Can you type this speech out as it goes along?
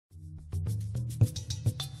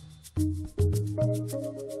Hi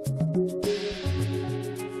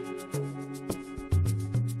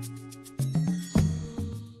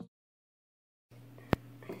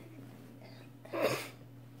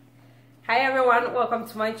everyone, welcome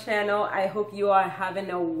to my channel. I hope you are having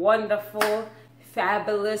a wonderful,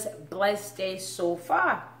 fabulous, blessed day so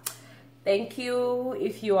far. Thank you.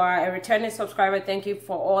 If you are a returning subscriber, thank you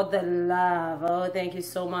for all the love. Oh, thank you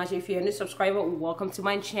so much. If you're a new subscriber, welcome to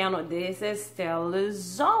my channel. This is still the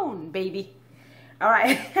zone, baby. All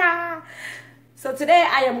right. So today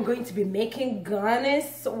I am going to be making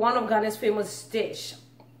Ghana's, one of Ghana's famous dish,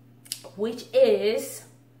 which is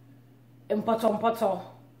Mpoto-mpoto.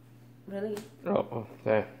 Really? Oh,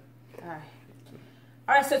 okay.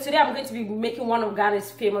 Alright, so today I'm going to be making one of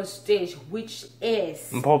Ghana's famous dish, which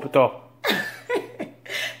is Mpoto-mpoto.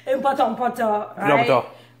 Mpoto-mpoto, right?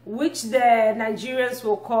 Which the Nigerians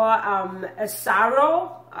will call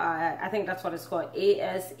Asaro. I think that's what it's called.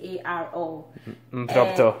 A-S-A-R-O.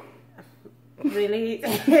 Mpoto-mpoto. Really?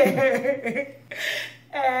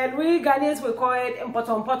 And we Ghanaians will call it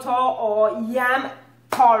Mpoto-mpoto or Yam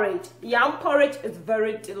Porridge. Yam porridge is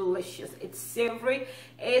very delicious. It's savory.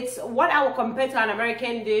 It's what I would compare to an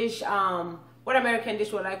American dish. What American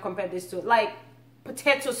dish would I compare this to? Like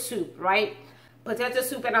potato soup, right? Potato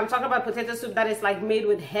soup, and I'm talking about potato soup that is like made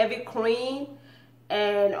with heavy cream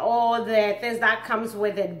and all the things that comes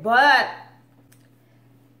with it. But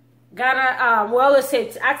Ghana, we always say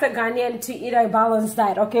ask a Ghanaian to eat a balanced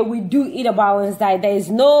diet. Okay, we do eat a balanced diet. There is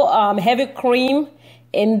no heavy cream.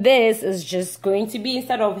 And this is just going to be,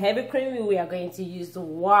 instead of heavy cream, we are going to use the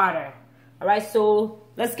water. All right, so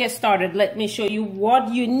let's get started. Let me show you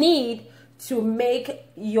what you need to make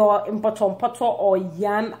your Mpoto-mpoto or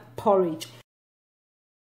yam porridge.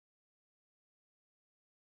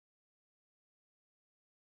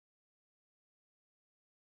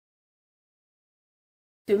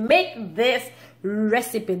 To make this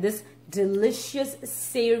recipe, this delicious,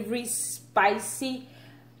 savory, spicy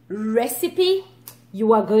recipe,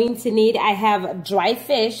 you are going to need, I have dry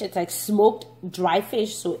fish. It's like smoked dry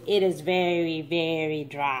fish, so it is very, very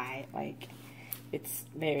dry. Like, it's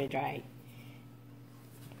very dry.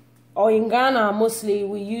 Or in Ghana, mostly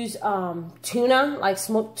we use tuna, like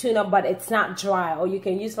smoked tuna, but it's not dry. Or you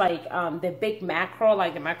can use like the baked mackerel,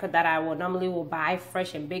 like the mackerel that I will normally buy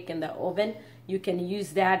fresh and bake in the oven. You can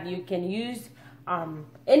use that. You can use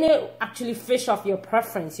any actually fish of your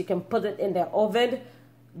preference. You can put it in the oven,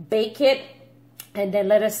 bake it, and then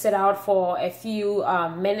let it sit out for a few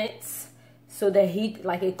minutes so the heat,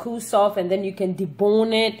 like it cools off, and then you can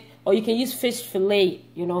debone it. Or you can use fish fillet.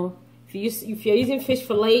 You know, if you're using fish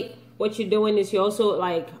fillet, what you're doing is you're also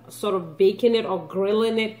like sort of baking it or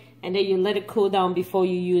grilling it, and then you let it cool down before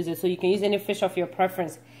you use it. So you can use any fish of your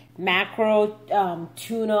preference: mackerel,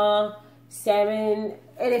 tuna, salmon,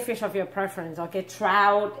 any fish of your preference. Okay,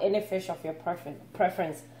 trout, any fish of your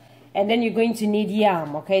preference. And then you're going to need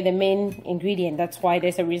yam, okay, the main ingredient. That's why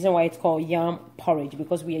there's a reason why it's called yam porridge,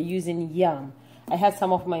 because we are using yam. I had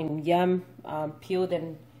some of my yam peeled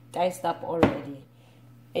and diced up already.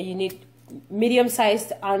 And you need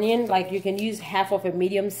medium-sized onion, like you can use half of a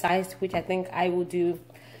medium-sized, which I think I will do.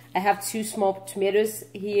 I have 2 small tomatoes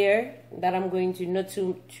here that I'm going to, not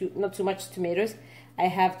too much tomatoes. I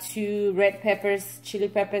have 2 red peppers, chili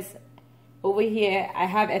peppers. Over here, I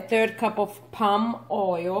have a 1/3 cup of palm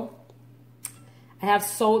oil. I have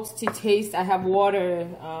salt to taste. I have water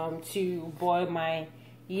to boil my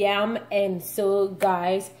yam. And so,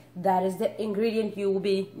 guys, that is the ingredient you will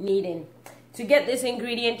be needing. To get this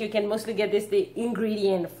ingredient, you can mostly get the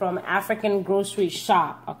ingredient from African grocery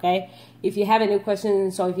shop, okay? If you have any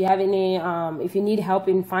questions, or if you have any, if you need help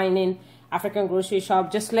in finding African grocery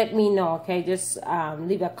shop, just let me know, okay? Just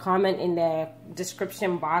leave a comment in the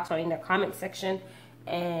description box or in the comment section,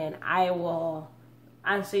 and I will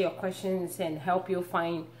answer your questions and help you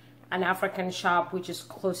find an African shop which is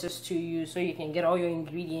closest to you, so you can get all your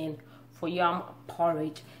ingredient for yam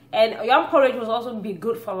porridge. And yam porridge will also be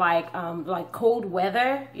good for like cold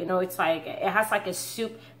weather. You know, it's like it has like a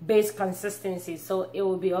soup based consistency, so it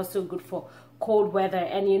will be also good for cold weather.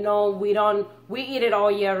 And you know, we eat it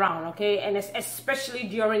all year round, okay? And it's especially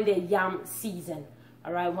during the yam season.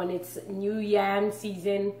 All right, when it's new yam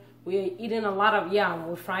season, we're eating a lot of yam.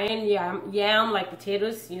 We're frying yam like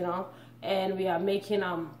potatoes, you know, and we are making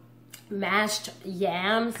mashed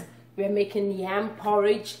yams. We're making yam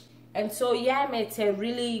porridge. And so yam, it's a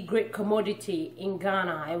really great commodity in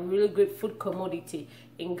Ghana, a really great food commodity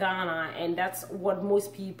in Ghana, and that's what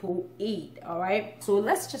most people eat. All right, so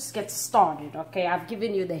let's just get started. Okay, I've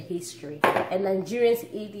given you the history. And Nigerians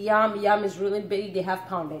eat yam. Yam is really big. They have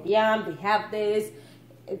pounded yam, they have this,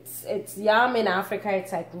 it's yam in Africa.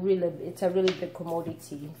 It's like it's a really big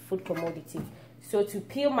commodity, food commodity. So to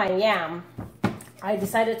peel my yam, I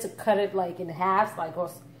decided to cut it like in half, like a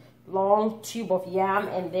long tube of yam,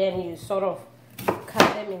 and then you sort of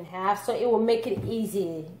cut them in half, so it will make it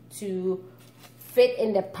easy to fit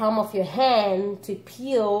in the palm of your hand to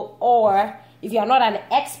peel. Or if you're not an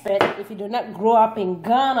expert, if you do not grow up in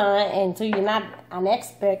Ghana and so you're not an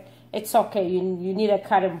expert, it's okay. You need a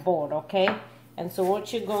cutting board, okay? And so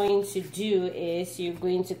what you're going to do is you're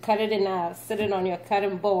going to cut it in sit it on your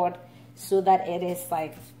cutting board so that it is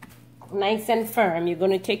like nice and firm. You're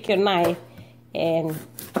going to take your knife and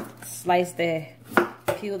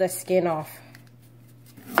peel the skin off.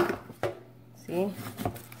 See?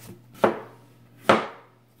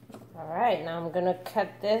 Alright, now I'm going to cut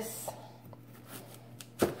this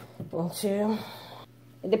into...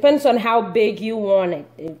 It depends on how big you want it.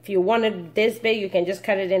 If you want it this big, you can just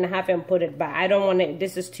cut it in half and put it back. I don't want it,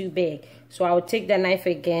 this is too big. So I will take the knife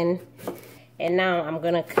again, and now I'm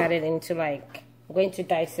going to cut it into like, I'm going to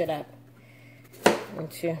dice it up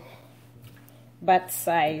into butt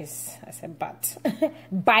size. I said butt.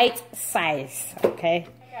 Bite size, okay?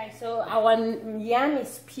 Okay, so our yam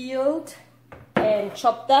is peeled and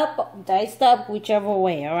chopped up, diced up, whichever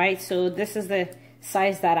way, all right? So this is the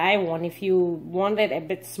size that I want. If you want it a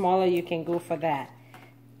bit smaller, you can go for that.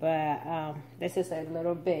 But this is a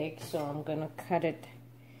little big, so I'm gonna cut it.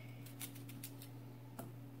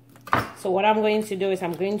 So what I'm going to do is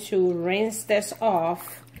I'm going to rinse this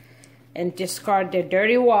off and discard the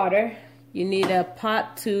dirty water. You need a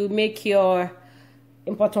pot to make your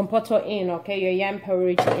Mpoto-mpoto in, okay, your yam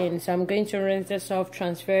porridge in. So I'm going to rinse this off,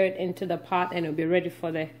 transfer it into the pot, and it'll be ready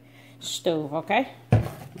for the stove, okay?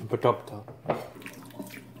 Mpoto-mpoto.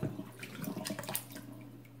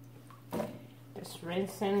 Just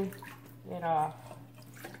rinsing it off.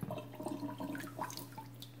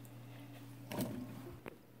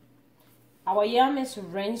 Our yam is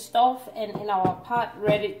rinsed off and in our pot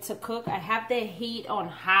ready to cook. I have the heat on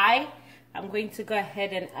high. I'm going to go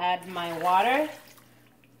ahead and add my water.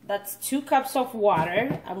 That's 2 cups of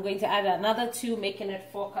water. I'm going to add another 2, making it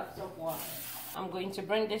 4 cups of water. I'm going to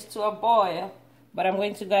bring this to a boil, but I'm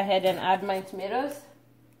going to go ahead and add my tomatoes,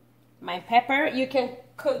 my pepper. You can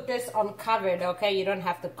cook this uncovered, okay? You don't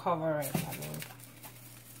have to cover it. I mean,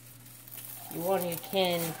 you want, you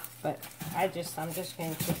can, but I'm just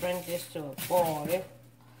going to bring this to a boil.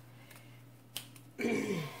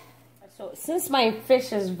 So since my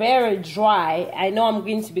fish is very dry, I know I'm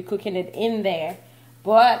going to be cooking it in there,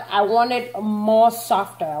 but I want it more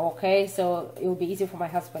softer, okay? So it will be easy for my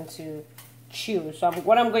husband to chew. So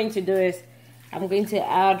what I'm going to do is I'm going to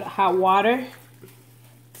add hot water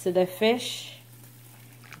to the fish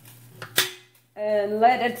and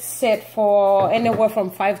let it sit for anywhere from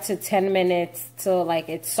 5 to 10 minutes till like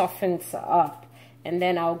it softens up, and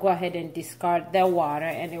then I'll go ahead and discard the water,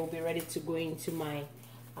 and it will be ready to go into my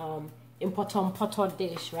Mpoto-mpoto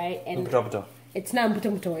dish, right? And Mpoto-mpoto. it's not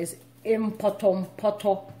Mpoto-mpoto, it's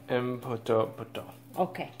Mpoto-mpoto. Mpoto-mpoto.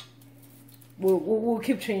 Okay, we'll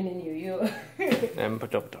keep training you.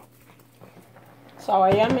 Mpoto-mpoto. So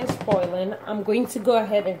our yam is boiling. I'm going to go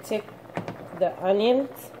ahead and take the onions,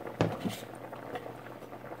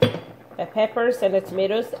 the peppers, and the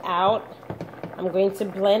tomatoes out. I'm going to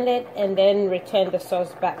blend it and then return the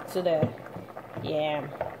sauce back to the yam.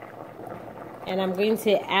 And I'm going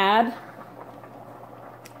to add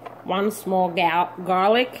 1 small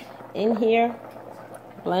garlic in here.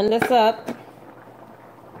 Blend this up.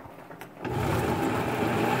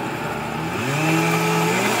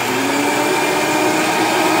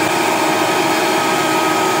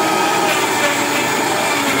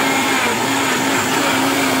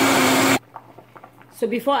 So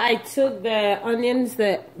before I took the onions,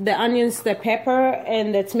 the pepper,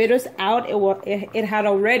 and the tomatoes out, it had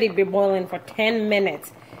already been boiling for 10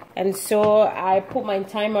 minutes. And so I put my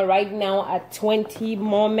timer right now at 20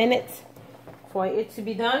 more minutes for it to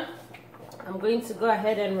be done. I'm going to go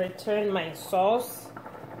ahead and return my sauce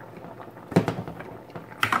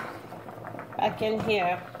back in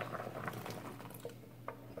here.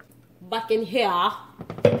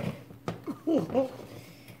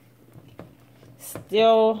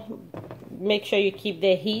 Still make sure you keep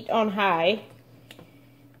the heat on high.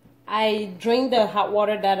 I drained the hot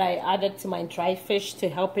water that I added to my dry fish to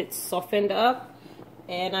help it soften up,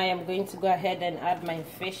 and I am going to go ahead and add my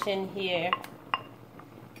fish in here.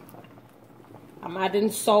 I'm adding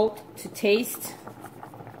salt to taste.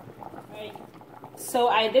 Right. So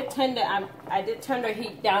I did turn the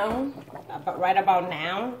heat down right about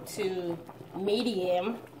now to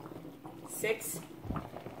medium 6.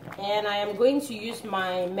 And I am going to use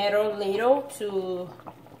my metal ladle to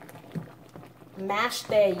mash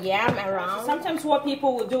the yam around. Sometimes what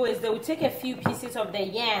people will do is they will take a few pieces of the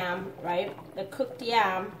yam, right, the cooked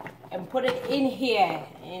yam, and put it in here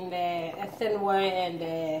in the earthenware,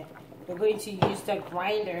 and we're going to use the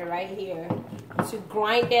grinder right here to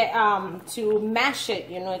grind it, to mash it.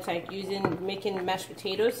 You know, it's like making mashed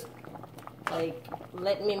potatoes. Like,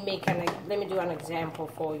 let me do an example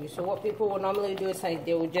for you. So what people will normally do is like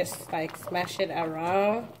they will just like smash it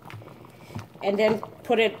around and then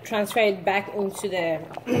transfer it back into the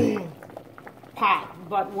pot.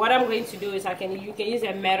 But what I'm going to do is you can use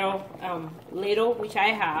a metal ladle, which I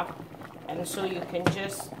have, and so you can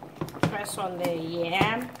just press on the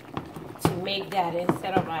yam to make that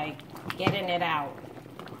instead of like getting it out.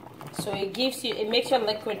 So it makes your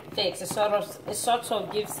liquid thick. It sort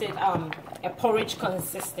of gives it a porridge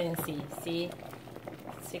consistency. See,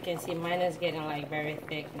 so you can see mine is getting like very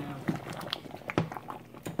thick now.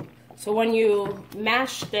 So when you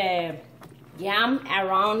mash the yam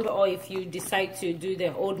around, or if you decide to do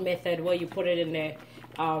the old method where you put it in the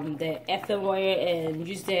earthenware and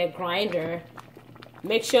use the grinder,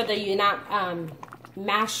 make sure that you're not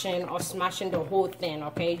mashing or smashing the whole thing,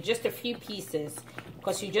 okay? Just a few pieces,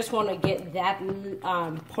 because you just want to get that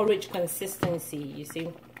porridge consistency, you see?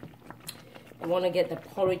 You want to get the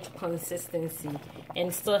porridge consistency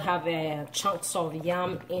and still have chunks of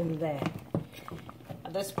yam in there.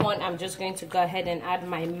 At this point, I'm just going to go ahead and add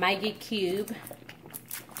my Maggi cube.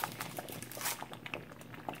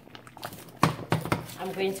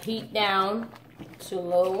 I'm going to heat down to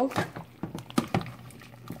low.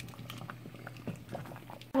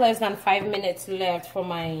 Less than 5 minutes left for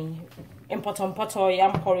my Mpoto-mpoto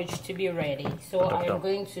yam porridge to be ready. So I am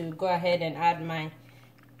going to go ahead and add my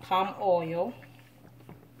palm oil.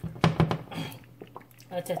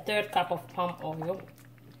 That's a 1/3 cup of palm oil.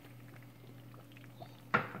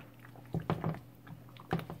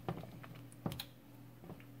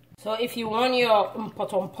 So if you want your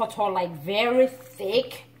Mpoto-mpoto like very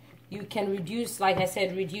thick, you can reduce, like I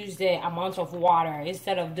said, reduce the amount of water.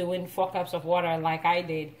 Instead of doing 4 cups of water like I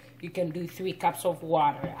did, you can do 3 cups of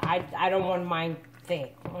water. I don't want mine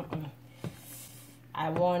thick. I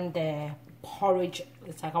want the porridge.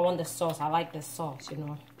 It's like I want the sauce. I like the sauce, you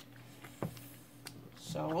know.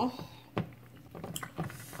 So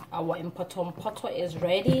our Mpoto-mpoto is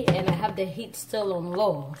ready, and I have the heat still on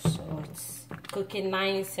low, so it's cooking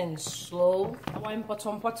nice and slow. Our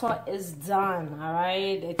Mpoto-mpoto is done. All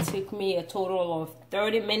right, it took me a total of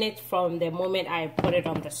 30 minutes from the moment I put it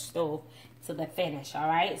on the stove to the finish. All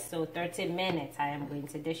right, so 30 minutes. I am going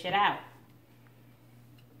to dish it out.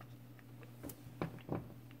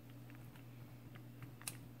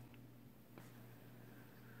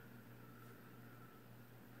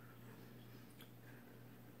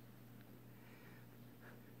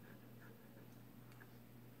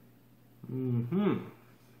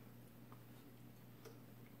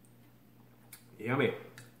 Yummy.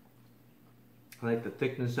 I like the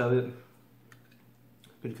thickness of it.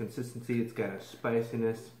 Good consistency. It's got a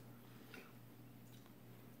spiciness.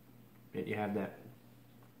 Yet you have that.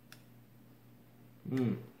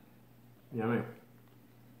 Yummy.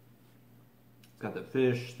 It's got the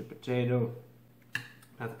fish, the potato.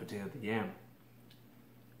 Not the potato, the yam.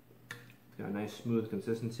 It's got a nice smooth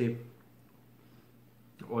consistency.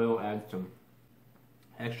 The oil adds some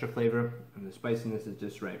extra flavor, and the spiciness is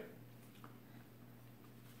just right.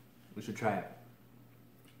 We should try it.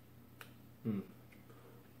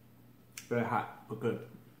 Very hot, but good.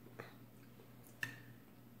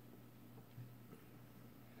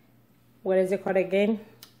 What is it called again?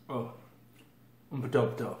 Oh,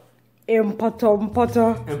 Mpoto-mpoto.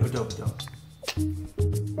 Mpoto-mpoto. Mpoto-mpoto.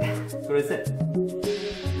 What is it?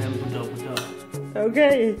 Mpoto-mpoto.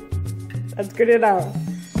 Okay, that's good enough.